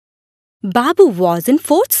Babu was in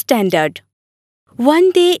 4th standard.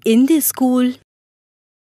 One day in the school,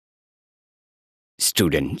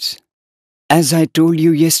 Students, as I told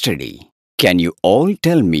you yesterday, can you all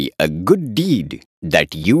tell me a good deed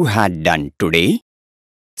that you had done today?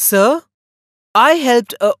 Sir, I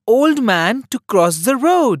helped an old man to cross the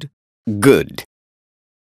road. Good,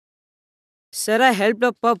 Sir, I helped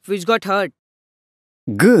a pup which got hurt.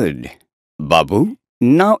 good. Babu,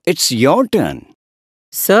 now it's your turn.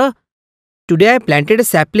 Sir, today I planted a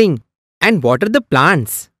sapling and watered the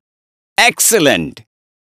plants. Excellent.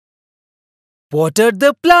 Watered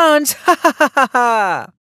the plants. Ha ha ha ha ha.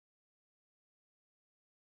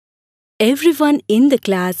 everyone in the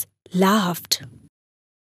class laughed.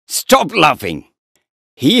 Stop laughing.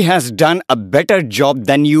 He has done a better job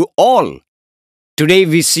than you all. Today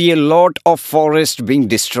we see a lot of forest being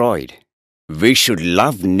destroyed. We should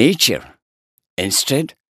love nature.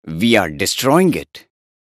 Instead, we are destroying it.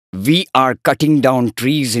 We are cutting down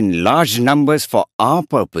trees in large numbers for our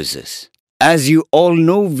purposes. As you all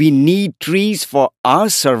know, we need trees for our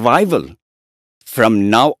survival. From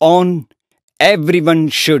now on, everyone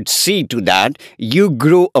should see to that you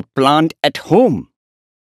grow a plant at home.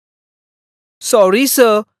 Sorry,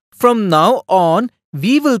 sir. From now on,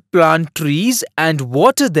 we will plant trees and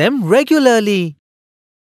water them regularly.